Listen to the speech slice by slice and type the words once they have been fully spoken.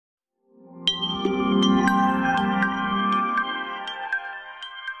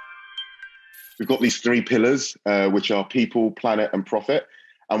we've got these three pillars, which are people, planet, and profit.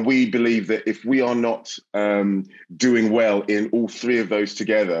 And we believe that if we are not doing well in all three of those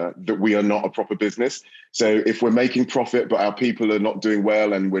together, that we are not a proper business. So if we're making profit, but our people are not doing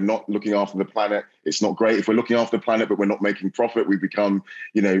well and we're not looking after the planet, it's not great. If we're looking after the planet, but we're not making profit, we become,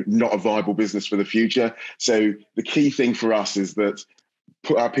 not a viable business for the future. So the key thing for us is that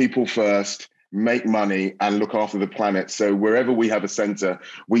put our people first, make money and look after the planet. So wherever we have a center,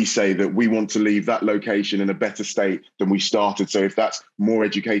 we say that we want to leave that location in a better state than we started. So if that's more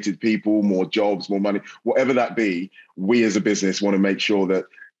educated people, more jobs, more money, whatever that be, we as a business want to make sure that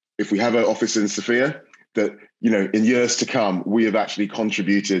if we have an office in Sofia, that, in years to come, we have actually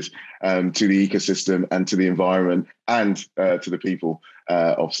contributed to the ecosystem and to the environment and to the people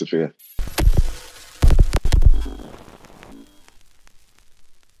of Sofia.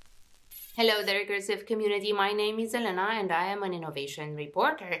 Hello, the Recursive community. My name is Elena and I am an innovation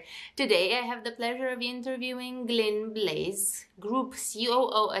reporter. Today I have the pleasure of interviewing GLYN BLAIZE, Group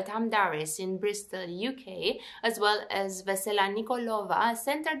COO at Amdaris in Bristol, UK, as well as VESELA NIKOLOVA,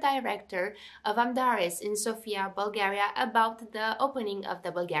 Center Director of Amdaris in Sofia, Bulgaria, about the opening of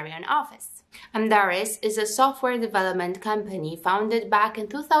the Bulgarian office. Amdaris is a software development company founded back in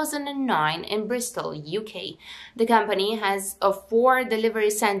 2009 in Bristol, UK. The company has 4 delivery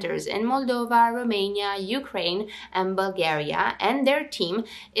centers in Moldova, Romania, Ukraine, and Bulgaria, and their team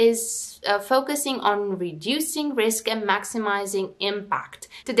is focusing on reducing risk and maximizing impact.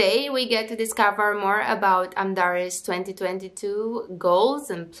 Today, we get to discover more about Amdaris 2022 goals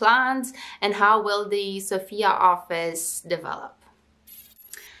and plans, and how will the Sofia office develop.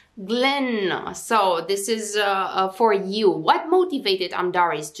 GLYN, so this is for you. What motivated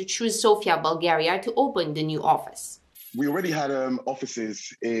Amdaris to choose Sofia, Bulgaria to open the new office? We already had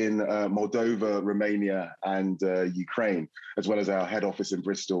offices in Moldova, Romania, and Ukraine, as well as our head office in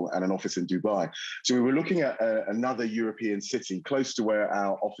Bristol and an office in Dubai. So we were looking at another European city close to where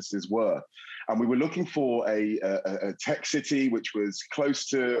our offices were. And we were looking for a tech city which was close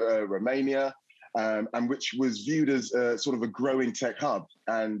to Romania, and which was viewed as sort of a growing tech hub.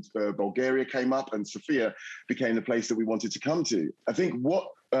 And Bulgaria came up and Sofia became the place that we wanted to come to. I think what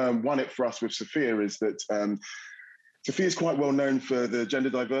won it for us with Sofia is that Sofia is quite well known for the gender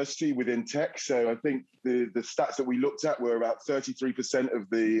diversity within tech. So I think the stats that we looked at were about 33% of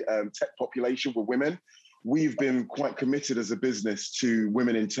the tech population were women. We've been quite committed as a business to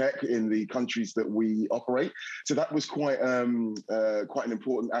women in tech in the countries that we operate. So that was quite an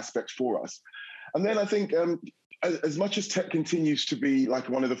important aspect for us. And then I think as much as tech continues to be like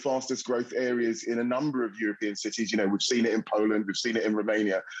one of the fastest growth areas in a number of European cities, we've seen it in Poland, we've seen it in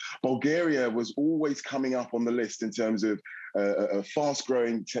Romania, Bulgaria was always coming up on the list in terms of a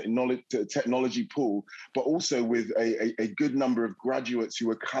fast-growing technology pool, but also with a good number of graduates who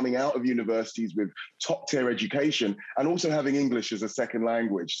are coming out of universities with top-tier education and also having English as a second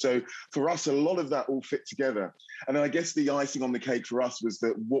language. So for us, a lot of that all fit together. And then I guess the icing on the cake for us was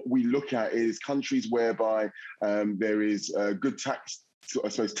that what we look at is countries whereby there is good tax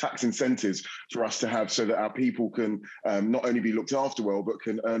incentives for us to have so that our people can not only be looked after well, but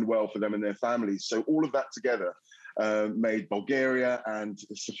can earn well for them and their families. So all of that together made Bulgaria and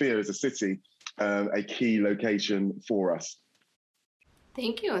Sofia as a city a key location for us.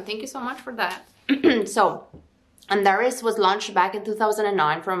 Thank you. Thank you so much for that. So, Amdaris was launched back in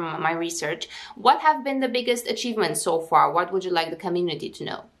 2009 from my research. What have been the biggest achievements so far? What would you like the community to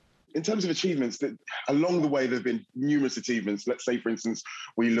know? In terms of achievements, that along the way, there have been numerous achievements. Let's say, for instance,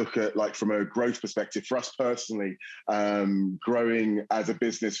 we look at, like, from a growth perspective, for us personally, growing as a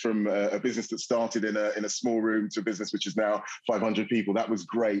business from a business that started in a small room to a business which is now 500 people. That was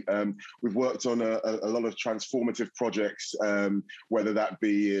great. We've worked on a lot of transformative projects, whether that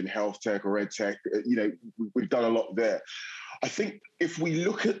be in health tech or ed tech. We've done a lot there. I think if we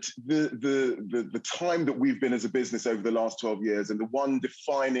look at the time that we've been as a business over the last 12 years, and the one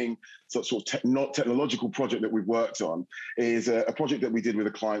defining sort of technological project that we've worked on is a project that we did with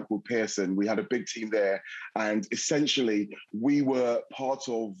a client called Pearson. We had a big team there, and essentially we were part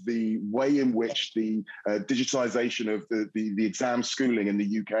of the way in which the digitization of the exam schooling in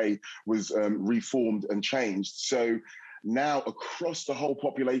the UK was reformed and changed. So now across the whole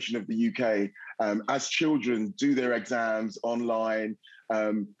population of the UK, as children do their exams online,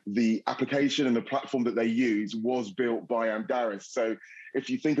 the application and the platform that they use was built by Amdaris. So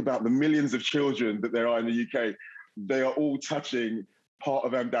if you think about the millions of children that there are in the UK, they are all touching part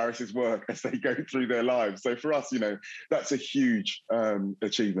of Amdaris's work as they go through their lives. So for us, that's a huge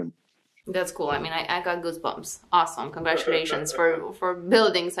achievement. That's cool. I mean, I got goosebumps. Awesome. Congratulations for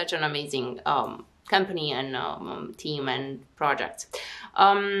building such an amazing company and team and project.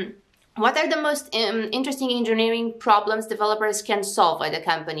 What are the most interesting engineering problems developers can solve at a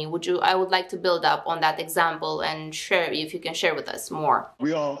company? I would like to build up on that example and share, if you can share with us more.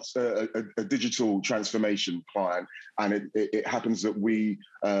 We are a digital transformation client, and it happens that we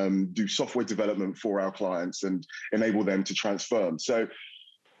do software development for our clients and enable them to transform. So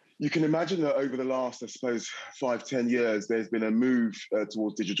you can imagine that over the last, I suppose, 5-10 years, there's been a move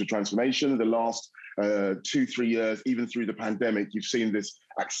towards digital transformation. The last 2-3 years, even through the pandemic, you've seen this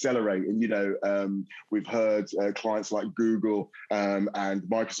accelerate. And, we've heard clients like Google and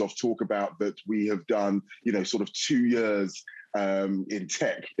Microsoft talk about that we have done, sort of 2 years in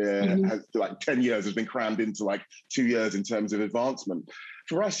tech. Like 10 years has been crammed into like 2 years in terms of advancement.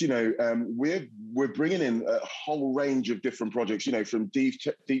 For us, we're bringing in a whole range of different projects, from deep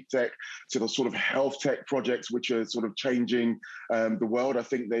tech to the sort of health tech projects, which are sort of changing the world. I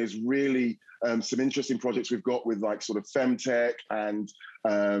think there's really some interesting projects we've got with like sort of femtech and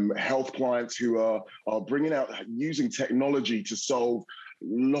health clients who are bringing out using technology to solve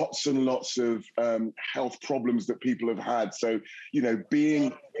lots and lots of health problems that people have had. So,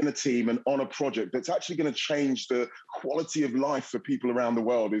 being in a team and on a project that's actually going to change the quality of life for people around the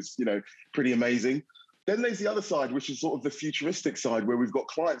world is, pretty amazing. Then there's the other side, which is sort of the futuristic side, where we've got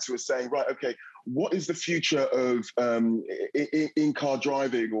clients who are saying, right, okay, what is the future of in-car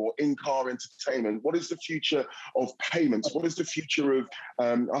driving or in-car entertainment? What is the future of payments? What is the future of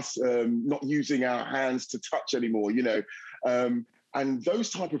us not using our hands to touch anymore, and those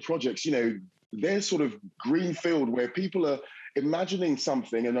type of projects, they're sort of greenfield where people are imagining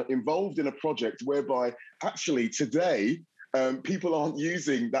something and are involved in a project whereby actually today, people aren't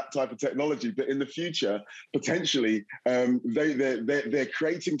using that type of technology, but in the future, potentially, they're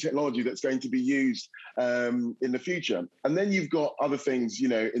creating technology that's going to be used in the future. And then you've got other things,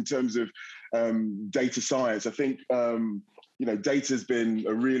 in terms of data science. I think data's been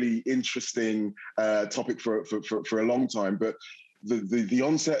a really interesting topic for a long time, but the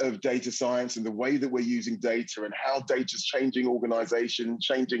onset of data science and the way that we're using data and how data is changing organizations,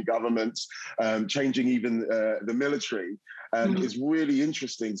 changing governments, changing even the military is really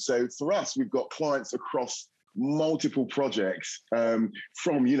interesting. So for us, we've got clients across multiple projects, from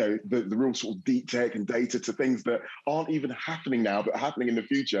the real sort of deep tech and data to things that aren't even happening now but happening in the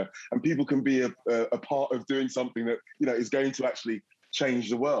future, and people can be a part of doing something that is going to actually change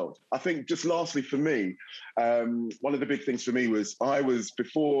the world. I think just lastly for me, one of the big things for me was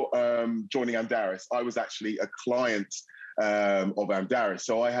before joining Amdaris, I was actually a client of Amdaris.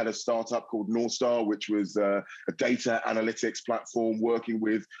 So I had a startup called North Star, which was a data analytics platform working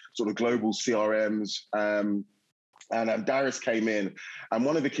with sort of global CRMs. And Amdaris came in, and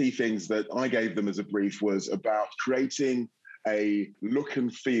one of the key things that I gave them as a brief was about creating a look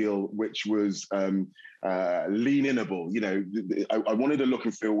and feel which was lean-inable. I wanted a look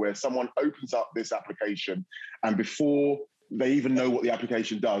and feel where someone opens up this application and before they even know what the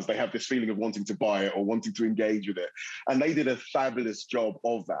application does, they have this feeling of wanting to buy it or wanting to engage with it. And they did a fabulous job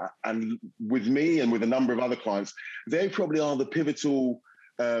of that. And with me and with a number of other clients, they probably are the pivotal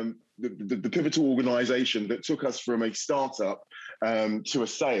the pivotal organization that took us from a startup to a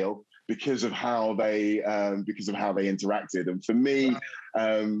sale because of how they interacted. And for me,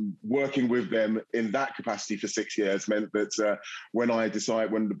 working with them in that capacity for 6 years meant that when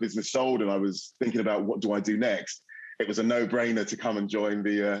the business sold and I was thinking about what do I do next, it was a no-brainer to come and join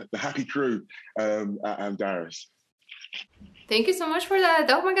the happy crew at Amdaris. Thank you so much for that.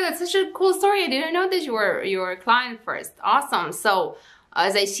 Oh my God, that's such a cool story. I didn't know that you were a client first. Awesome. So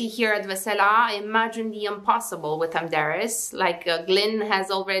as I see here at VESELA, I imagine the impossible with Amdaris. Like GLYN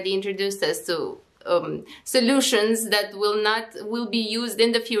has already introduced us to solutions that will be used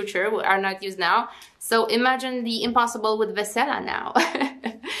in the future, are not used now. So imagine the impossible with VESELA now.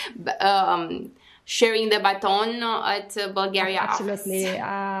 Sharing the baton at Bulgaria. Absolutely.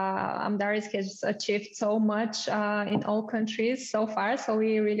 Amdaris has achieved so much in all countries so far. So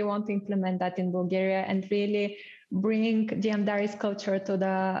we really want to implement that in Bulgaria and really bring the Amdaris culture to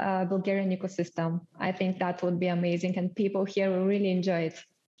the Bulgarian ecosystem. I think that would be amazing and people here will really enjoy it.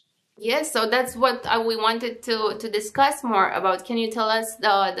 Yes, so that's what we wanted to discuss more about. Can you tell us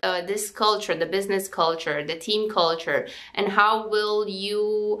this culture, the business culture, the team culture, and how will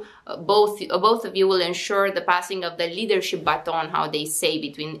you, both of you will ensure the passing of the leadership baton, how they say,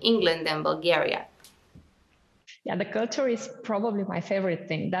 between England and Bulgaria? Yeah, the culture is probably my favorite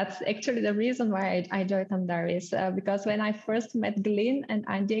thing. That's actually the reason why I joined Amdaris, because when I first met GLYN and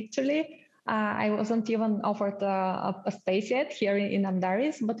Andy, actually, I wasn't even offered a space yet here in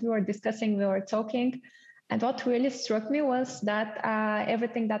Amdaris, but we were discussing, we were talking, And what really struck me was that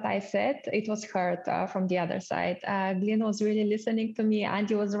everything that I said, it was heard from the other side. GLYN was really listening to me.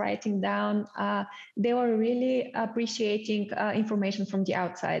 Andy was writing down. They were really appreciating information from the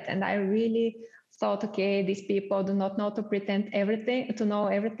outside. And I really thought, okay, these people do not know to know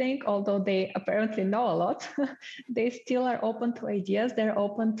everything, although they apparently know a lot. They still are open to ideas, they're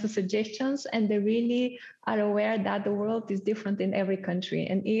open to suggestions, and they really are aware that the world is different in every country.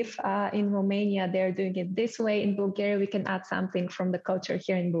 And if in Romania they're doing it this way, in Bulgaria we can add something from the culture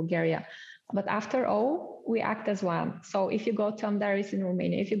here in Bulgaria. But after all, we act as one. So if you go to Amdaris in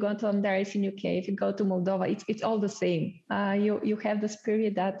Romania, if you go to Amdaris in UK, if you go to Moldova, it's all the same. You have the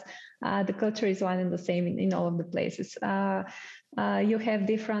spirit that the culture is one and the same in all of the places. You have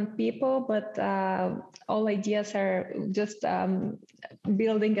different people, but all ideas are just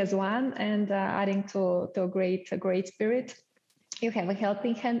building as one and adding to a great spirit. You have a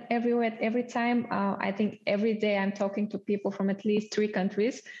helping hand everywhere, every time. I think every day I'm talking to people from at least 3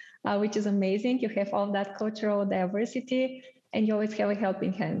 countries, which is amazing. You have all that cultural diversity, and you always have a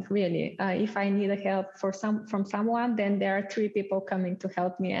helping hand, really. If I need a help from someone, then there are 3 people coming to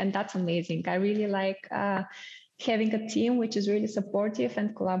help me, and that's amazing. I really like having a team which is really supportive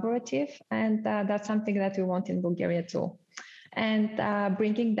and collaborative, and that's something that we want in Bulgaria too. And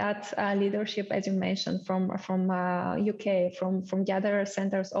bringing that leadership, as you mentioned, from UK, from the other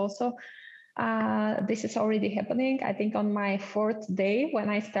centers also. This is already happening. I think on my 4th day when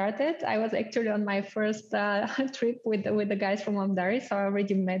I started, I was actually on my first trip with the guys from Amdaris. So I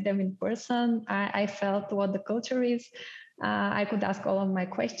already met them in person. I felt what the culture is. I could ask all of my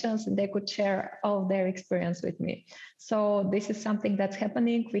questions and they could share all of their experience with me. So this is something that's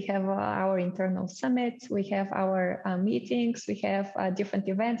happening. We have our internal summits, we have our meetings, we have different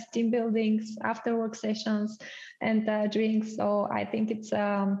events, team buildings, after work sessions, and drinks. So I think it's,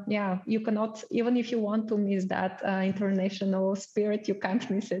 you cannot, even if you want to miss that international spirit, you can't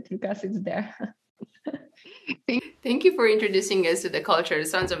miss it because it's there. Thank you for introducing us to the culture. It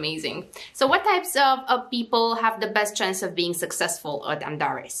sounds amazing. So what types of people have the best chance of being successful at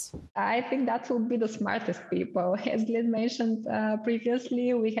Amdaris? I think that would be the smartest people. As GLYN mentioned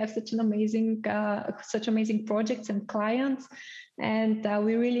previously, we have such amazing projects and clients, and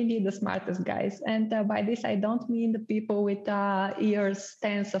we really need the smartest guys. And by this, I don't mean the people with years,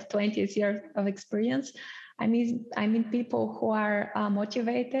 10s of 20 years of experience. I mean people who are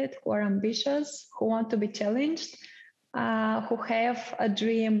motivated, who are ambitious, who want to be challenged, who have a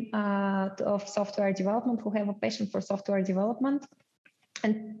dream of software development, who have a passion for software development.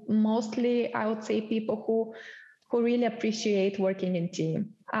 And mostly, I would say people who really appreciate working in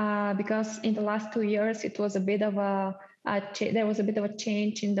team. Because in the last 2 years, it was a bit of there was a bit of a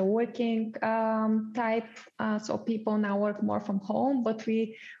change in the working type. So people now work more from home, but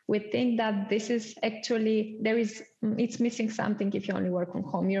we think that this is actually, it's missing something if you only work from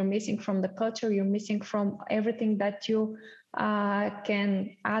home. You're missing from the culture, you're missing from everything that you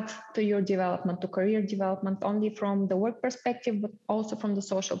can add to your development, to career development, only from the work perspective, but also from the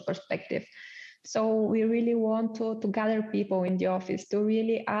social perspective. So we really want to gather people in the office to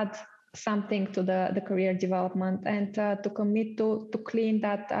really add something to the career development and to commit to clean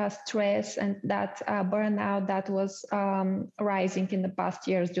that stress and that burnout that was rising in the past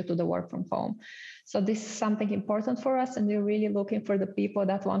years due to the work from home. So this is something important for us, and we're really looking for the people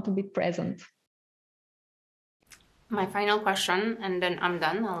that want to be present. My final question, and then I'm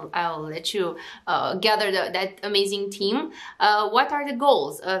done. I'll let you gather that amazing team. What are the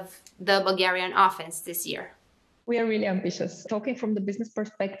goals of the Bulgarian office this year? We are really ambitious. Talking from the business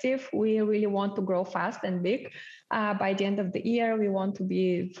perspective, we really want to grow fast and big. By the end of the year, we want to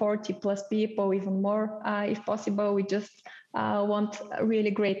be 40 plus people, even more if possible. We just want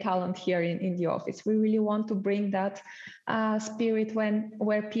really great talent here in the office. We really want to bring that spirit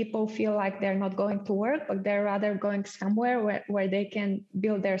where people feel like they're not going to work, but they're rather going somewhere where they can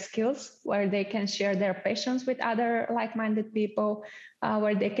build their skills, where they can share their passions with other like-minded people,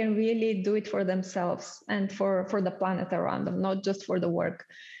 where they can really do it for themselves and for the planet around them, not just for the work.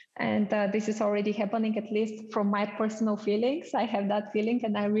 And this is already happening, at least from my personal feelings. I have that feeling,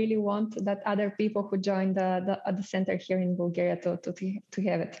 and I really want that other people who join the center here in Bulgaria to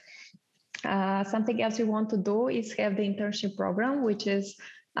have it. Something else we want to do is have the internship program, which is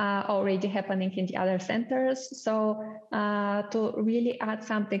already happening in the other centers. So to really add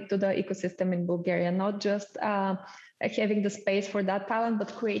something to the ecosystem in Bulgaria, not just having the space for that talent,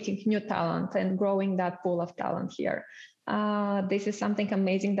 but creating new talent and growing that pool of talent here. This is something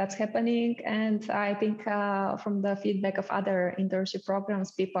amazing that's happening. And I think from the feedback of other internship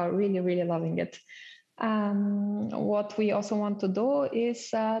programs, people are really, really loving it. What we also want to do is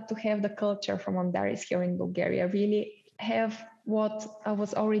to have the culture from Amdaris here in Bulgaria, really have what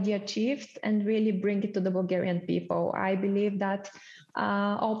was already achieved and really bring it to the Bulgarian people. I believe that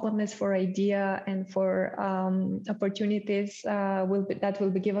openness for idea and for opportunities that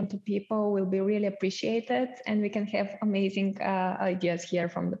will be given to people will be really appreciated, and we can have amazing ideas here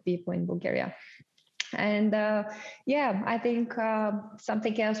from the people in Bulgaria. And yeah, I think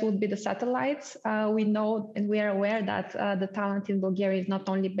something else would be the satellites. We know and we are aware that the talent in Bulgaria is not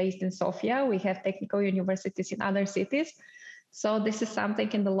only based in Sofia. We have technical universities in other cities. So this is something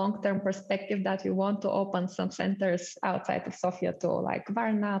in the long-term perspective that we want to open some centers outside of Sofia too, like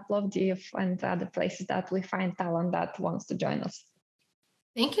Varna, Plovdiv, and other places that we find talent that wants to join us.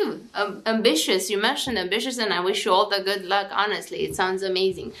 Thank you. Ambitious. You mentioned ambitious, and I wish you all the good luck. Honestly, it sounds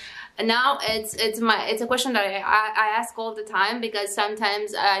amazing. Now it's a question that I ask all the time, because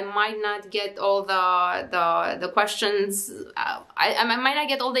sometimes I might not get all the questions. I might not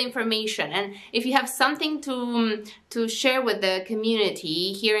get all the information, and if you have something to share with the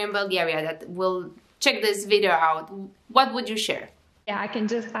community here in Bulgaria that will check this video out, what would you share? Yeah, I can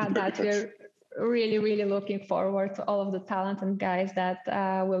just add that we're really looking forward to all of the talent and guys that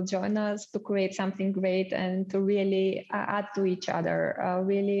will join us to create something great and to really add to each other,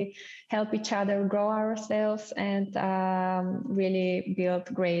 really help each other grow ourselves, and really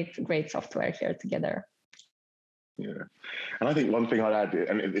build great software here together. Yeah, and I think one thing I'd add,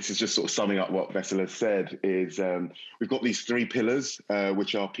 and this is just sort of summing up what Vesela said, is we've got these three pillars,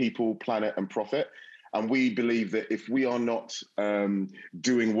 which are people, planet, and profit. And we believe that if we are not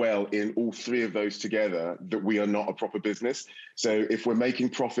doing well in all three of those together, that we are not a proper business. So if we're making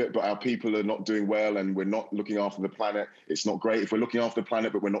profit, but our people are not doing well and we're not looking after the planet, it's not great. If we're looking after the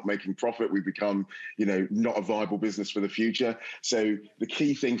planet, but we're not making profit, we become, not a viable business for the future. So the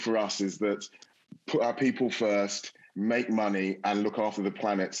key thing for us is that put our people first, make money, and look after the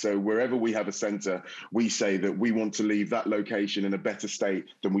planet. So wherever we have a center, we say that we want to leave that location in a better state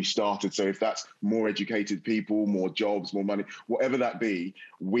than we started. So if that's more educated people, more jobs, more money, whatever that be,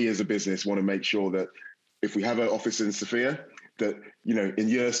 we as a business want to make sure that if we have an office in Sofia, that, in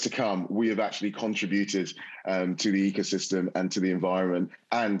years to come, we have actually contributed to the ecosystem and to the environment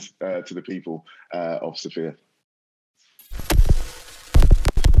and to the people of Sofia.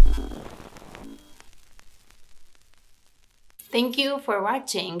 Thank you for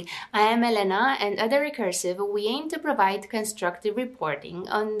watching. I am Elena, and at Recursive, we aim to provide constructive reporting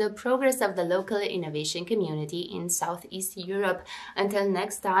on the progress of the local innovation community in Southeast Europe. Until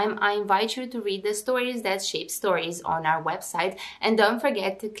next time, I invite you to read the stories that shape stories on our website, and don't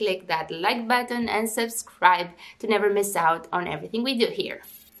forget to click that like button and subscribe to never miss out on everything we do here.